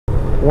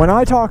When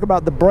I talk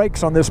about the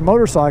brakes on this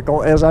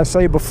motorcycle, as I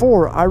say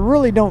before, I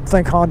really don't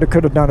think Honda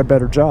could have done a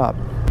better job.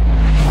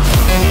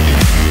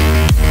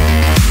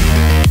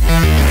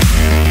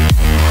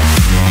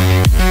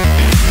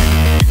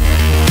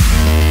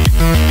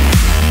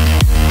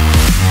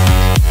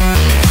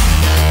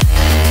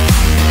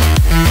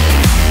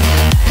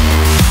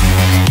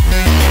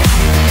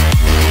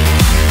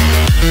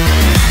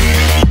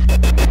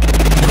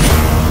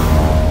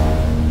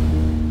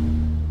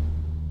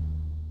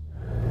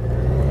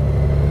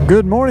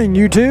 Good morning,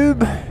 YouTube.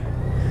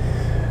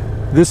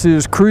 This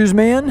is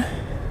Cruiseman.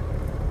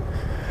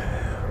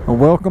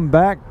 Welcome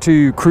back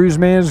to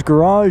Cruiseman's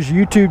Garage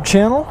YouTube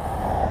channel,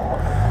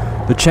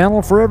 the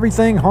channel for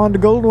everything Honda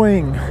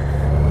Goldwing.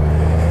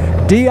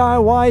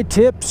 DIY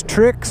tips,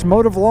 tricks,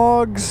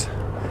 motovlogs,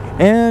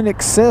 and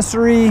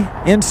accessory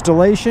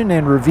installation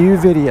and review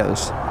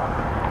videos.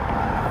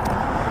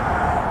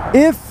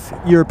 If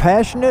you're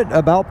passionate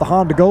about the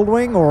Honda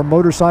Goldwing or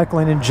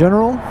motorcycling in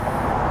general,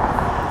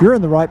 you're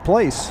in the right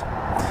place.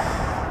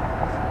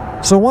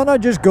 So why not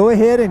just go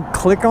ahead and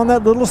click on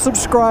that little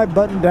subscribe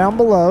button down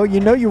below. You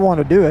know you want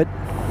to do it.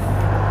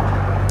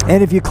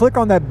 And if you click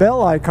on that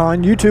bell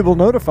icon, YouTube will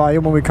notify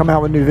you when we come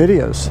out with new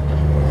videos.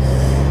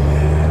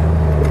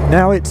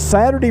 Now it's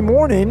Saturday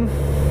morning,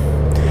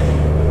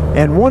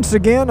 and once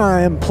again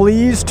I am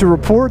pleased to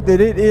report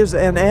that it is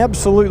an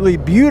absolutely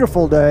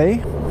beautiful day.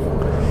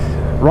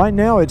 Right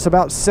now it's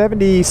about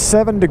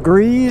 77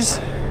 degrees.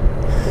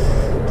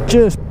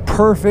 Just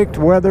perfect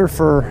weather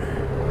for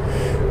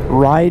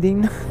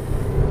riding.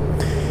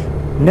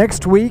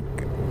 Next week,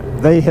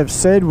 they have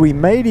said we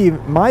might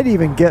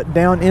even get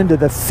down into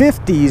the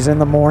 50s in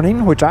the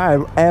morning, which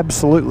I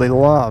absolutely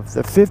love.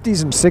 The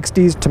 50s and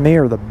 60s to me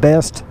are the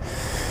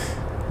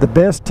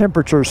best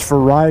temperatures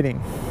for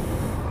riding.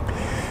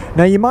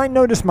 Now you might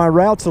notice my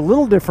route's a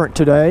little different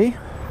today.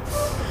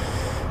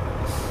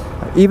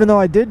 Even though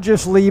I did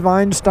just leave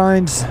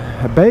Einstein's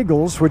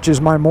Bagels, which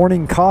is my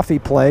morning coffee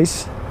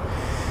place,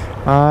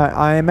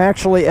 I am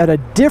actually at a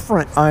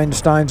different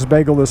Einstein's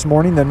Bagel this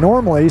morning than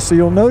normally, so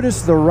you'll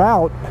notice the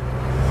route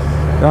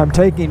that I'm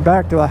taking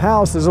back to the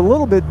house is a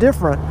little bit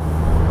different.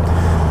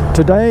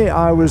 Today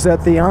I was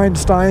at the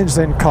Einstein's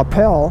in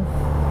Capel,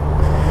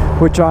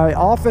 which I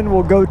often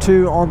will go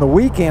to on the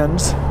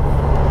weekends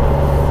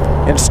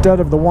instead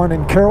of the one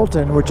in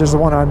Carrollton, which is the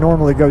one I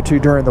normally go to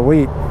during the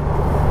week.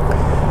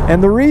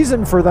 And the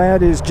reason for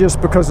that is just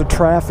because of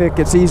traffic.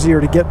 It's easier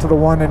to get to the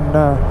one in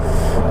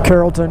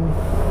Carrollton.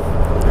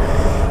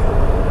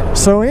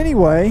 So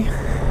anyway,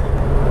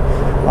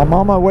 I'm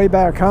on my way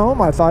back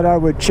home. I thought I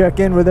would check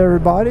in with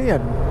everybody,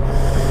 and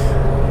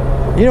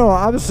you know,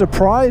 I was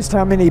surprised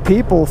how many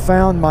people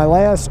found my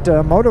last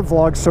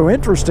motovlog so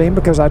interesting,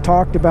 because I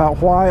talked about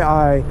why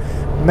I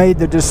made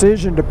the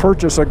decision to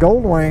purchase a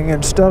Goldwing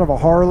instead of a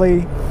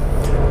Harley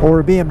or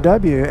a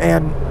BMW.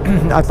 And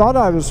I thought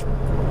I was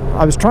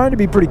trying to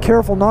be pretty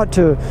careful not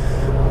to,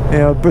 you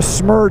know,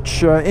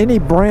 besmirch any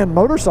brand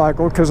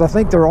motorcycle, because I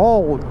think they're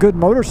all good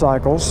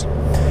motorcycles.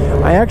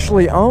 I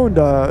actually owned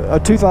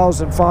a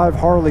 2005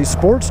 Harley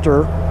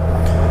Sportster,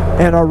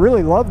 and I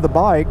really love the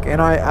bike,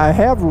 and I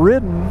have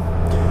ridden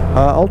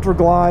Ultra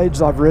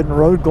Glides, I've ridden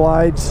Road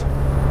Glides.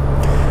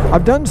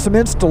 I've done some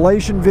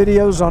installation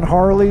videos on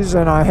Harleys,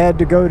 and I had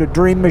to go to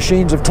Dream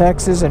Machines of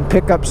Texas and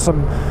pick up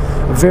some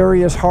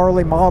various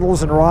Harley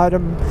models and ride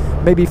them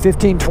maybe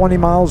 15-20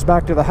 miles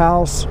back to the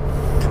house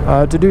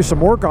to do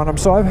some work on them.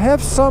 So I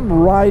have some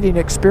riding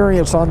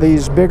experience on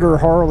these bigger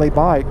Harley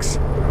bikes.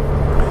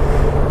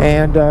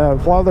 And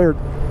while they're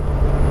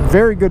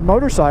very good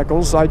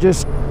motorcycles, I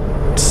just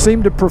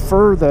seem to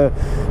prefer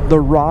the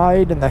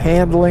ride and the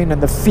handling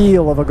and the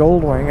feel of a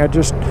Goldwing.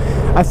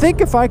 I think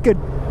if I could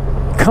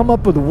come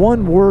up with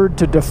one word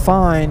to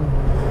define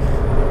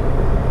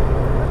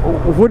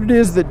what it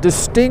is that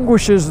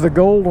distinguishes the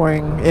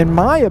Goldwing, in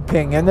my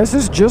opinion, this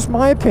is just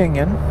my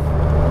opinion,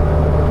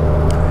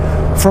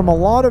 from a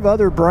lot of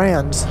other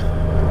brands,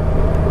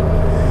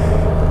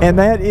 and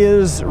that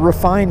is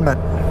refinement.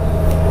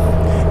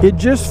 It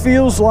just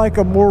feels like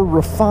a more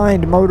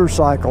refined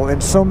motorcycle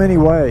in so many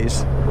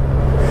ways.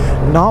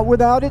 Not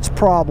without its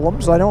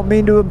problems. I don't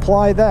mean to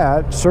imply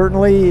that.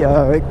 Certainly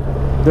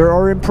there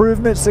are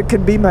improvements that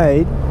can be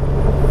made.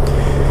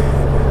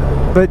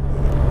 But,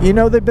 you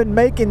know, they've been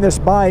making this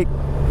bike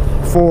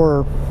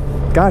for,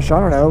 gosh, I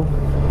don't know,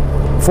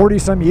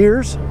 40-some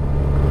years.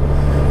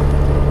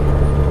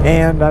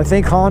 And I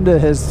think Honda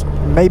has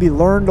maybe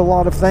learned a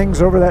lot of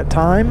things over that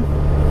time.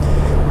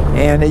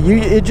 And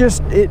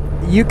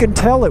you can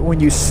tell it when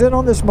you sit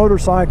on this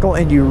motorcycle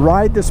and you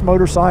ride this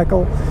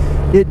motorcycle.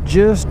 It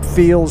just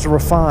feels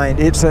refined.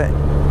 It's an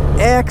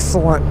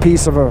excellent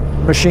piece of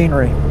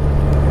machinery.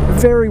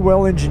 Very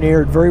well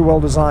engineered, very well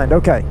designed.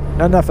 Okay,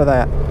 enough of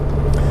that.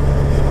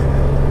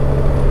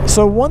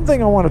 So one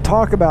thing I want to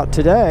talk about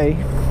today,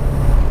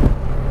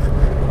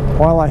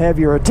 while I have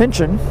your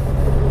attention,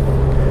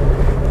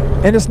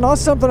 and it's not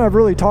something I've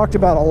really talked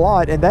about a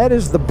lot, and that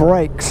is the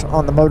brakes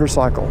on the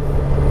motorcycle.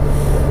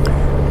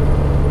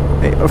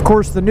 Of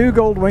course, the new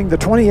Goldwing, the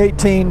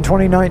 2018,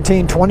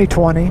 2019,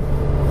 2020,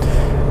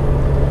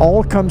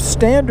 all come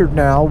standard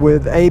now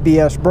with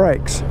ABS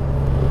brakes.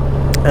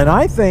 And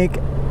I think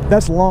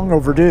that's long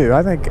overdue.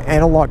 I think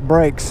anti-lock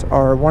brakes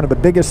are one of the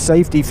biggest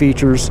safety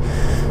features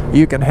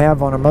you can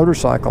have on a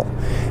motorcycle.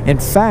 In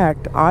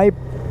fact, I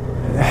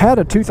had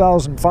a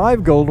 2005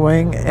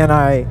 Goldwing and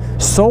I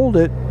sold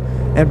it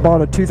and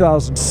bought a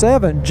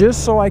 2007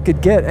 just so I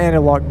could get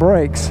anti-lock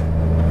brakes,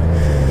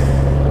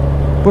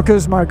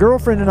 because my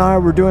girlfriend and I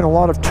were doing a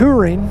lot of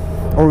touring,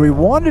 or we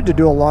wanted to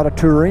do a lot of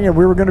touring, and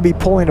we were going to be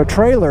pulling a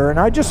trailer, and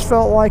I just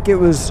felt like it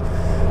was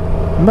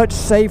much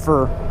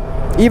safer,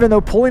 even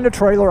though pulling a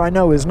trailer I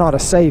know is not a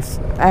safe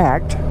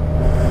act,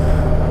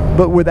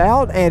 but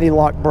without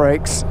anti-lock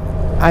brakes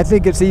I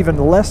think it's even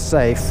less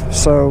safe.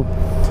 So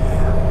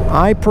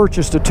I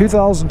purchased a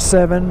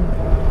 2007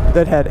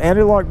 that had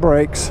anti-lock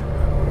brakes,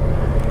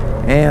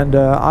 and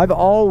I've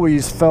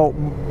always felt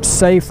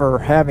safer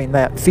having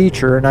that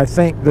feature, and I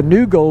think the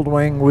new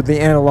Goldwing with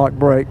the anti-lock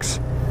brakes,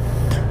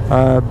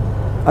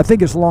 I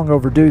think it's long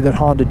overdue that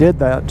Honda did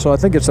that, so I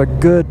think it's a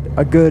good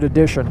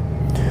addition.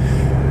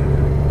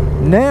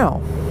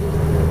 Now,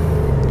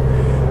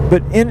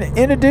 but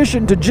in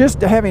addition to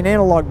just having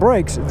anti-lock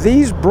brakes,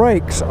 these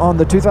brakes on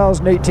the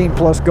 2018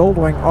 Plus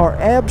Goldwing are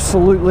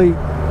absolutely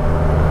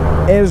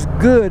as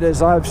good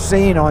as I've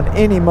seen on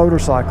any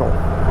motorcycle.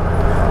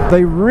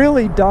 They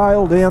really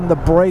dialed in the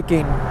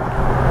braking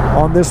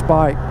on this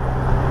bike,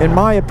 in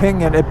my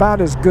opinion,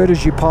 about as good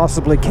as you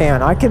possibly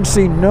can. I can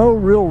see no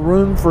real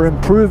room for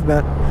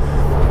improvement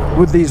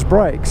with these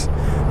brakes.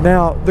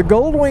 Now, the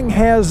Goldwing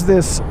has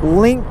this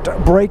linked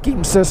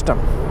braking system,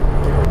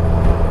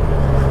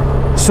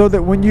 so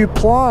that when you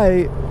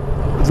apply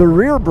the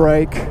rear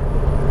brake,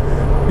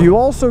 you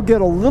also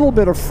get a little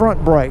bit of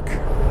front brake.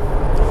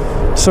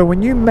 So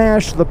when you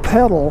mash the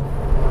pedal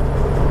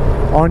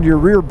on your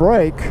rear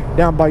brake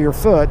down by your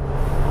foot,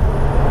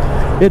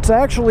 it's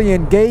actually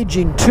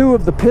engaging two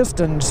of the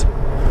pistons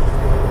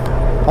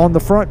on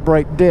the front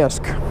brake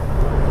disc.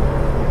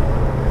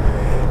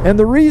 And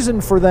the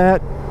reason for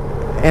that,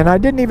 and I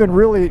didn't even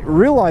really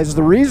realize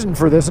the reason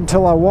for this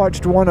until I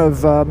watched one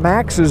of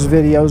Max's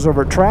videos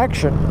over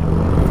Traction,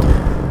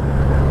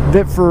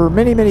 that for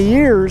many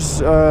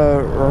years,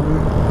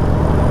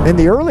 in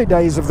the early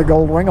days of the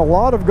Goldwing, a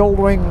lot of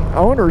Goldwing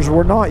owners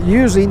were not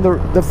using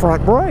the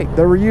front brake.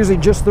 They were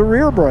using just the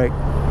rear brake.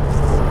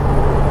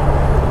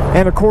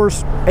 And of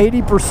course,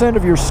 80%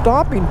 of your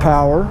stopping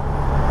power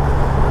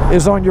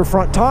is on your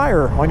front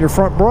tire, on your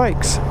front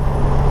brakes.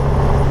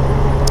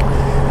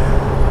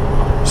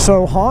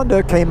 So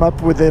Honda came up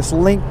with this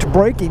linked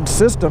braking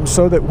system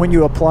so that when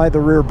you apply the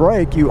rear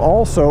brake, you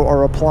also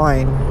are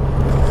applying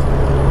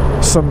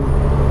some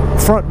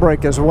front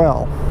brake as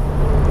well.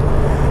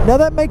 Now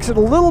that makes it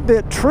a little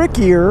bit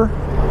trickier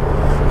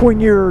when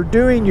you're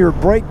doing your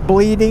brake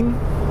bleeding,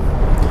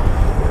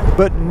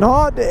 but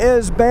not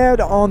as bad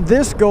on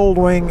this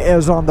Goldwing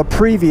as on the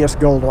previous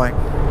Goldwing.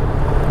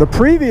 The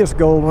previous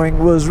Goldwing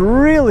was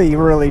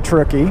really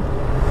tricky,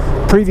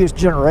 previous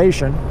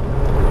generation.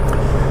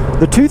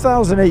 The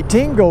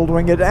 2018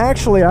 Goldwing, it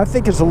actually, I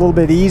think, is a little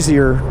bit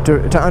easier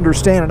to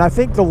understand, and I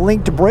think the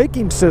linked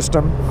braking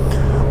system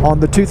on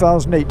the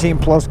 2018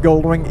 Plus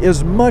Goldwing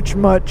is much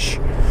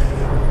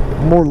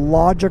more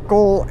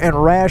logical and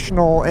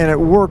rational, and it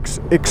works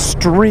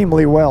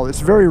extremely well. It's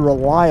very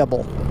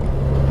reliable.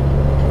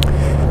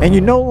 And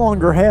you no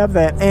longer have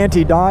that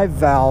anti-dive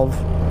valve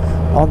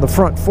on the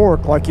front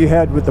fork like you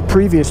had with the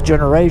previous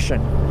generation,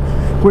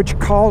 which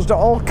caused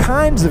all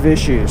kinds of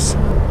issues.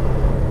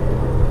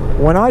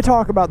 When I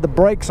talk about the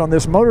brakes on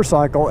this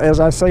motorcycle, as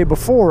I say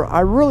before,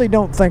 I really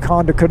don't think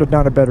Honda could have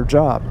done a better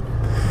job.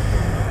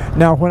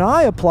 Now, when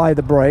I apply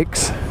the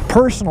brakes,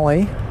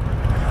 personally,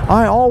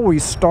 I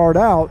always start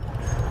out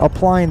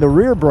applying the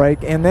rear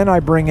brake and then I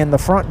bring in the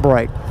front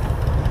brake.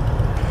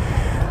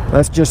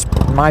 That's just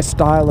my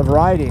style of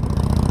riding.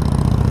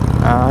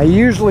 I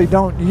usually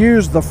don't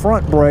use the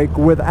front brake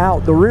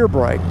without the rear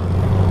brake,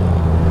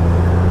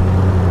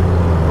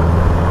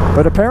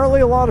 but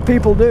apparently a lot of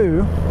people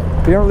do.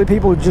 Apparently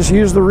people just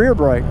use the rear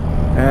brake,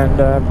 and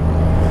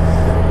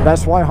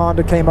that's why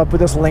Honda came up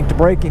with this linked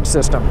braking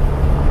system.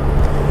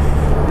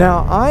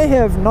 Now, I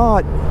have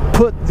not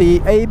put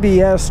the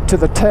ABS to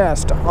the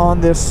test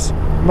on this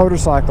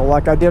motorcycle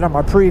like I did on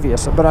my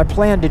previous, but I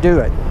plan to do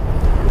it.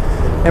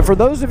 And for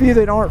those of you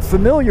that aren't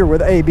familiar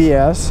with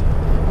ABS,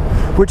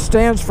 which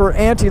stands for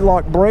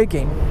anti-lock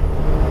braking,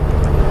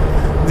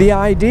 the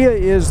idea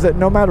is that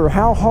no matter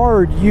how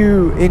hard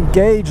you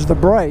engage the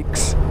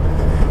brakes,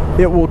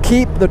 it will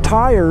keep the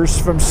tires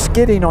from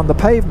skidding on the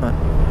pavement.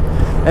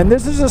 And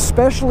this is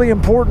especially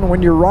important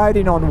when you're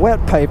riding on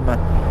wet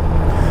pavement.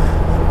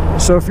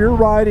 So if you're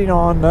riding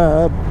on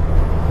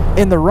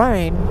in the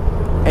rain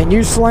and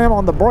you slam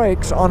on the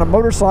brakes on a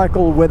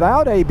motorcycle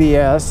without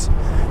ABS,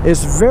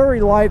 it's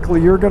very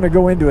likely you're going to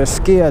go into a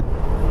skid,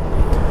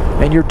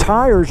 and your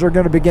tires are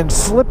going to begin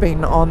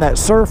slipping on that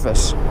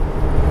surface.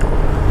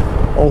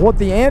 Well, what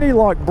the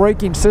anti-lock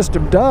braking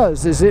system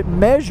does is it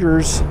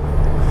measures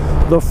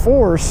the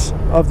force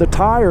of the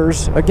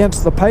tires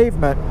against the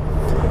pavement,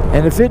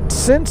 And if it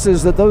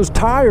senses that those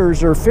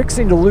tires are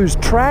fixing to lose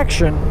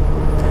traction,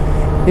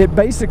 it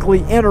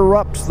basically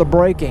interrupts the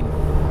braking.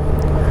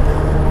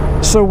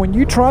 So when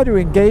you try to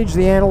engage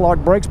the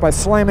analog brakes by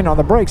slamming on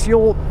the brakes,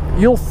 you'll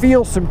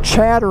feel some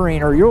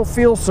chattering, or you'll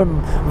feel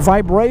some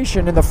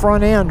vibration in the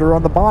front end or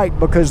on the bike,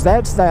 because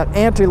that's that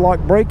anti-lock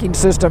braking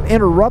system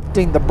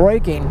interrupting the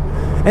braking.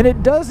 And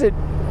it does it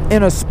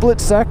in a split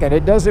second.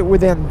 It does it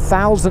within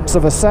thousandths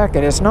of a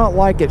second. It's not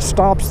like it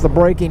stops the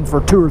braking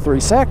for 2 or 3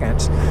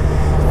 seconds.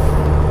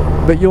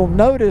 But you'll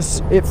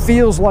notice it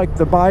feels like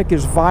the bike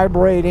is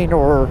vibrating,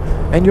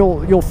 and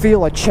you'll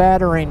feel a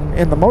chattering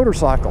in the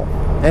motorcycle.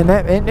 And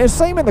it's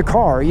same in the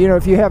car. You know,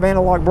 if you have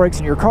analog brakes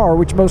in your car,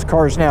 which most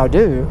cars now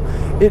do,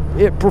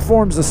 it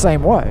performs the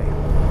same way.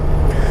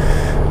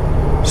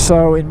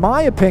 So in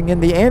my opinion,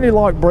 the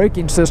anti-lock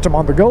braking system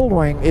on the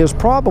Goldwing is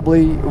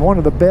probably one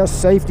of the best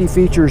safety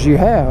features you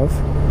have.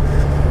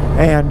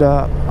 And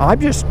I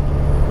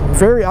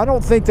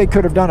don't think they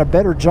could have done a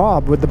better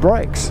job with the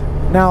brakes.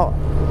 Now,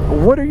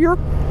 what are your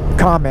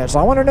comments?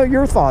 I want to know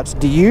your thoughts.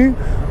 Do you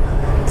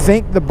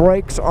think the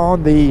brakes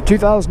on the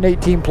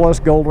 2018 Plus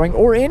Goldwing,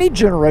 or any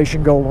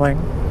generation Goldwing?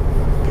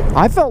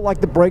 I felt like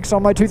the brakes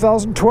on my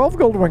 2012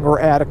 Goldwing were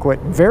adequate,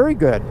 very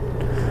good.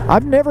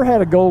 I've never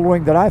had a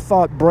Goldwing that I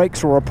thought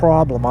brakes were a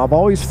problem. I've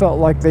always felt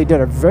like they did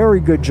a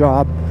very good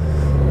job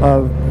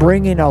of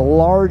bringing a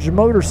large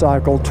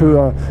motorcycle to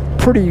a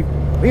pretty,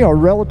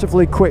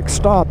 relatively quick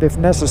stop if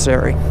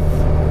necessary.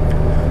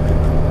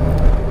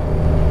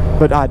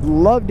 But I'd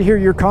love to hear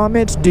your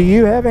comments. Do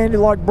you have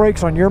anti-lock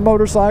brakes on your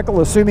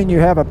motorcycle, assuming you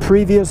have a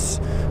previous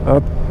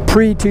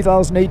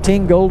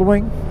pre-2018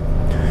 Goldwing?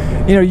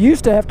 You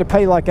used to have to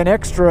pay like an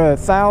extra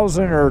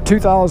 $1,000 or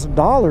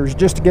 $2,000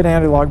 just to get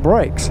anti-lock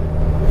brakes.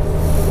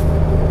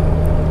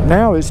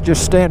 Now it's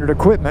just standard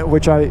equipment,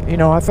 which I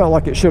felt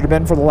like it should have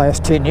been for the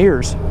last 10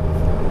 years.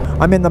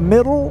 I'm in the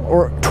middle,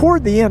 or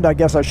toward the end, I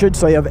guess I should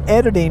say, of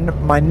editing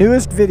my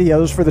newest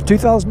videos for the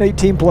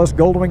 2018 Plus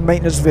Goldwing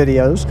maintenance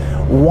videos.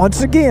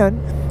 Once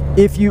again,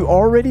 if you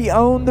already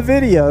own the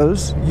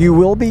videos, you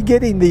will be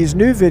getting these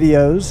new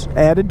videos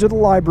added to the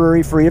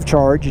library free of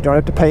charge. You don't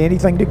have to pay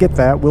anything to get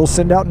that. We'll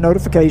send out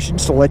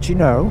notifications to let you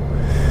know.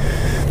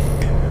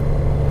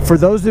 For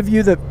those of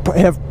you that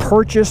have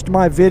purchased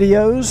my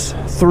videos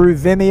through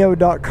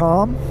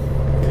Vimeo.com,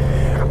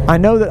 I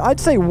know that I'd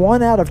say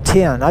 1 out of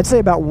 10, I'd say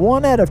about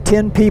 1 out of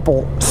 10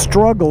 people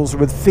struggles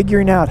with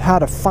figuring out how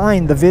to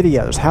find the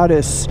videos, how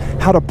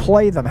to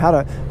play them,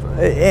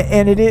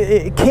 and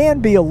it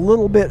can be a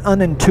little bit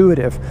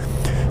unintuitive.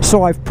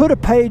 So I've put a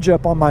page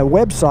up on my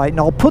website, and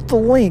I'll put the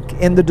link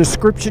in the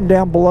description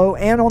down below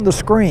and on the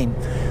screen.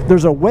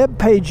 There's a web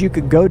page you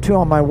can go to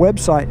on my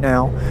website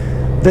now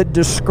that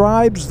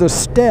describes the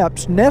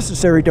steps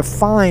necessary to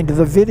find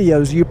the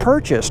videos you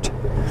purchased.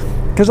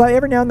 Because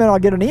every now and then I'll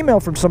get an email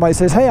from somebody that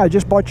says, hey, I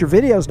just bought your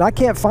videos and I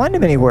can't find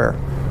them anywhere.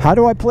 How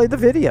do I play the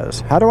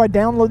videos? How do I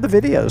download the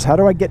videos? How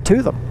do I get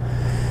to them?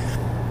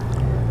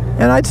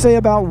 And I'd say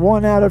about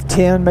 1 out of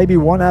 10, maybe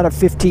 1 out of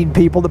 15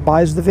 people that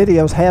buys the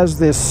videos has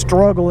this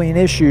struggling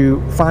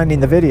issue finding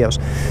the videos.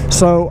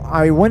 So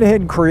I went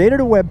ahead and created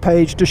a web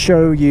page to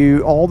show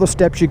you all the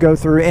steps you go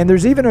through, and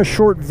there's even a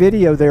short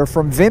video there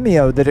from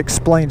Vimeo that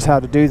explains how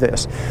to do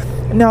this.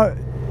 Now,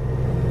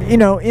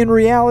 in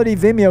reality,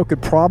 Vimeo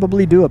could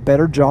probably do a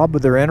better job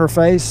with their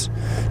interface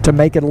to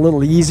make it a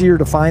little easier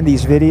to find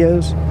these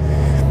videos.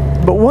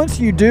 But once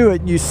you do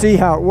it and you see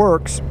how it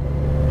works,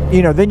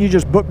 then you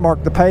just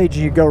bookmark the page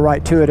and you go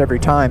right to it every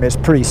time. It's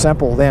pretty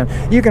simple then.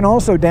 You can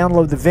also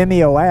download the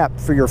Vimeo app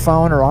for your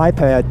phone or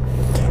iPad,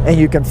 and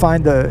you can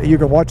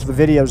watch the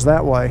videos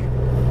that way.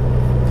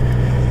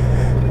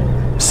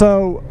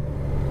 So,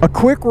 a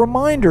quick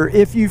reminder,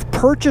 if you've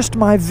purchased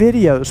my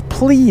videos,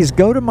 please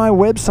go to my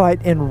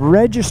website and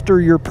register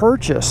your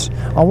purchase.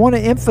 I want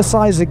to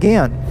emphasize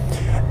again,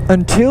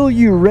 until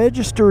you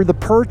register the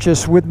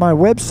purchase with my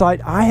website,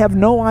 I have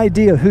no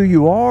idea who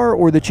you are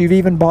or that you've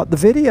even bought the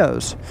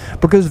videos,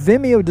 because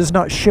Vimeo does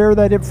not share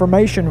that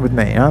information with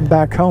me. I'm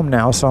back home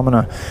now, so I'm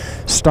going to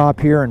stop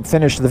here and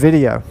finish the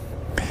video.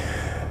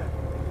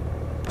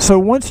 So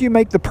once you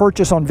make the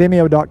purchase on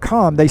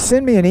Vimeo.com, they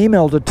send me an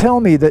email to tell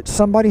me that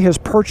somebody has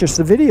purchased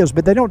the videos,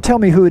 but they don't tell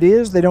me who it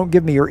is. They don't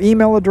give me your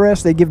email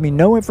address. They give me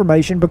no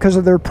information because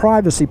of their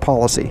privacy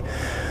policy.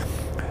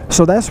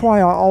 So that's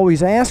why I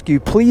always ask you,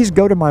 please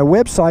go to my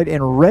website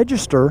and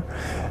register.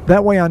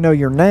 That way I know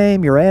your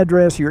name, your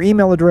address, your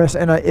email address,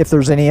 and if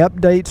there's any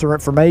updates or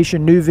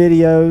information, new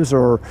videos,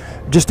 or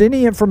just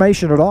any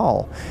information at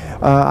all.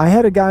 I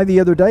had a guy the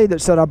other day that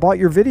said, I bought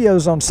your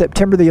videos on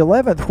September the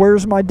 11th.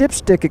 Where's my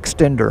dipstick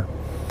extender?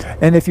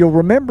 And if you'll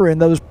remember in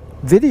those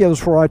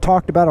videos where I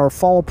talked about our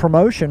fall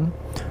promotion,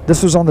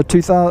 this was on the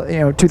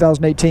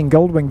 2018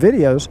 Goldwing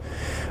videos,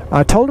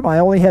 I told him I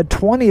only had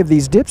 20 of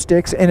these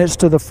dipsticks, and it's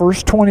to the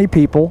first 20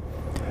 people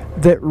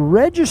that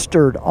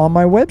registered on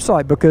my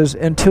website, because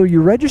until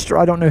you register,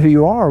 I don't know who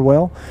you are.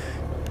 Well,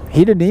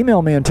 he didn't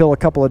email me until a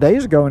couple of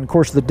days ago, and of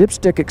course the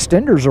dipstick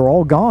extenders are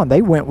all gone.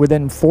 They went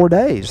within 4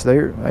 days.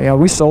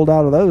 We sold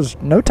out of those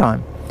no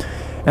time.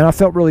 And I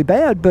felt really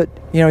bad, but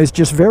you know, it's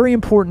just very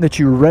important that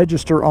you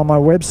register on my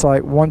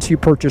website once you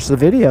purchase the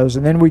videos,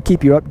 and then we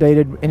keep you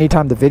updated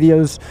anytime the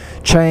videos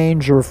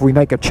change, or if we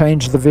make a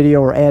change to the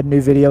video or add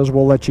new videos,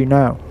 we'll let you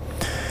know.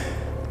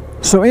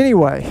 So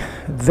anyway,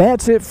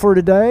 that's it for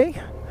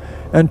today.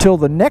 Until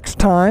the next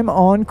time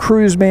on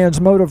Cruiseman's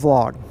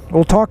Motovlog.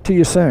 We'll talk to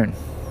you soon.